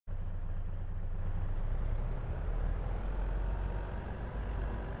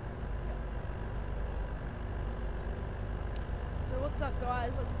What's up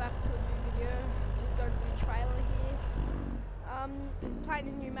guys, welcome back to a new video. Just going to do a trailer here. Playing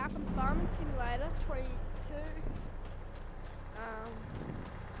a new map on Farming Simulator 22.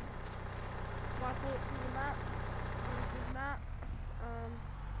 My thoughts on the map. Good map.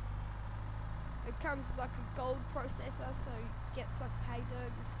 It comes with like a gold processor, so it gets like pay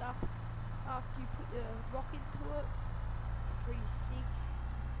dirt and stuff after you put your rock into it. Pretty sick.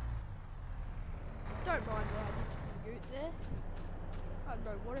 Don't mind what I did to the root there. I don't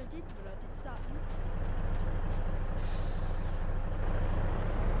know what I did, but I did something.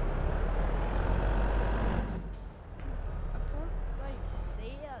 I can't really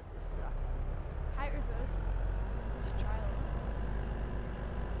see out this sucker. Hate reversing this trailer.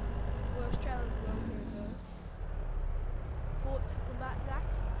 Worst trailer in the world to reverse. Thoughts for the map, Zach?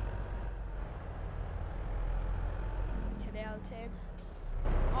 10 out of 10.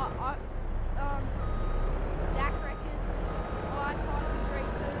 Zach reckons I kind of agree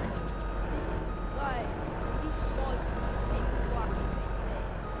too. This was even like a PC.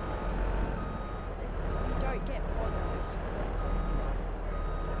 You don't get mods this good on console.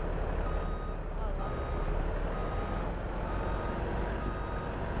 I love it.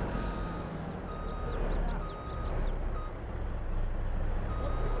 What was that?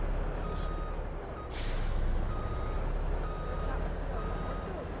 What the? What's that?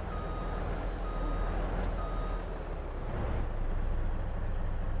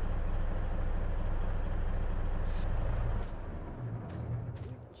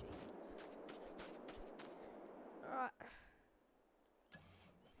 Alright,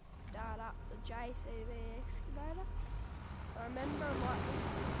 start up the JCB excavator. I remember I might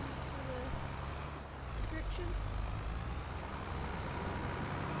listen to the description.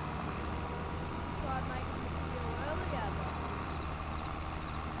 Tried making the video earlier, but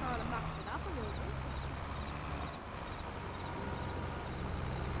kind of mucked it up a little bit.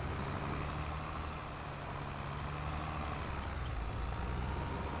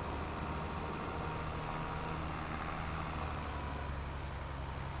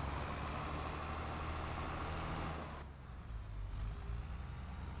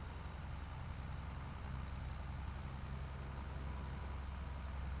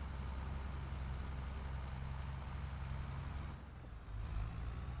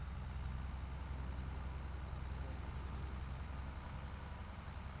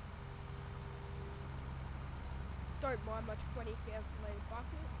 Don't mind my 20,000 litre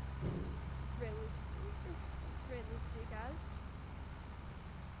bucket. It's realistic. It's realistic as.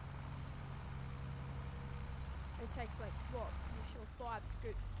 It takes like what? I'm sure 5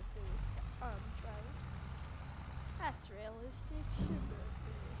 scoops to fill this trailer. That's realistic, shouldn't it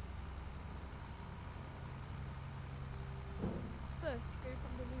be? First scoop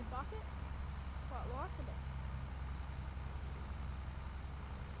on the new bucket. Quite liking it.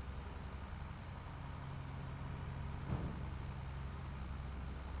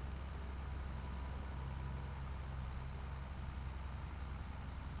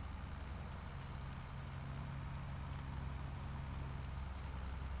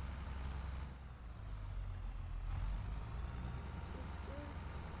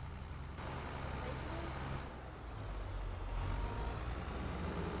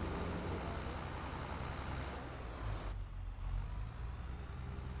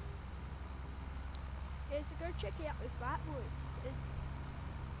 Yeah, so go check out this map, boys. It's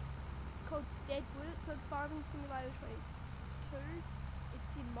called Deadwood. It's on Farming Simulator 22.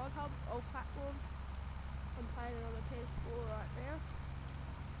 It's in ModHub, all platforms. I'm playing it on the PS4 right now.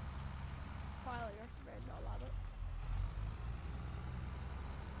 Highly recommend, I love it.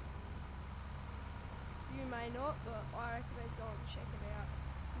 You may not, but I recommend going and check it out.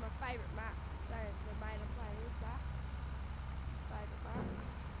 It's my favourite map, so the mate I'm playing with, Zach. His favourite map.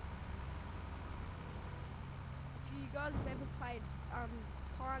 If you guys have ever played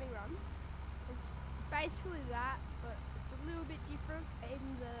Piney Run, it's basically that, but it's a little bit different. In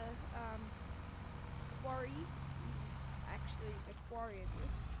the quarry is actually a quarry in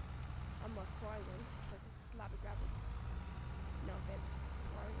this. Unlike quarry ones, it's like a slab of gravel. No offense to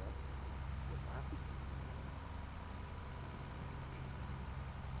quarry one. It's a good map.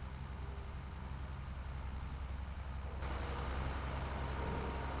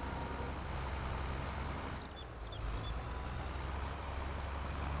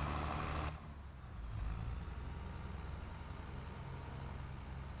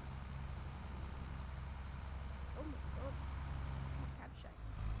 Oh my god, my cab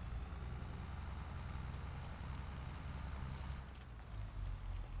shaking.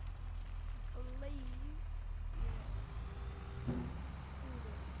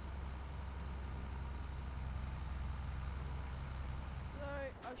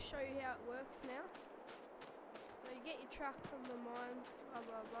 show you how it works now. So you get your truck from the mine, blah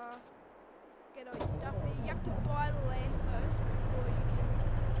blah blah. Get all your stuff here. You have to buy the land first before you can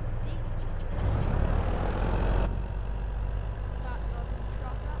dig it yourself.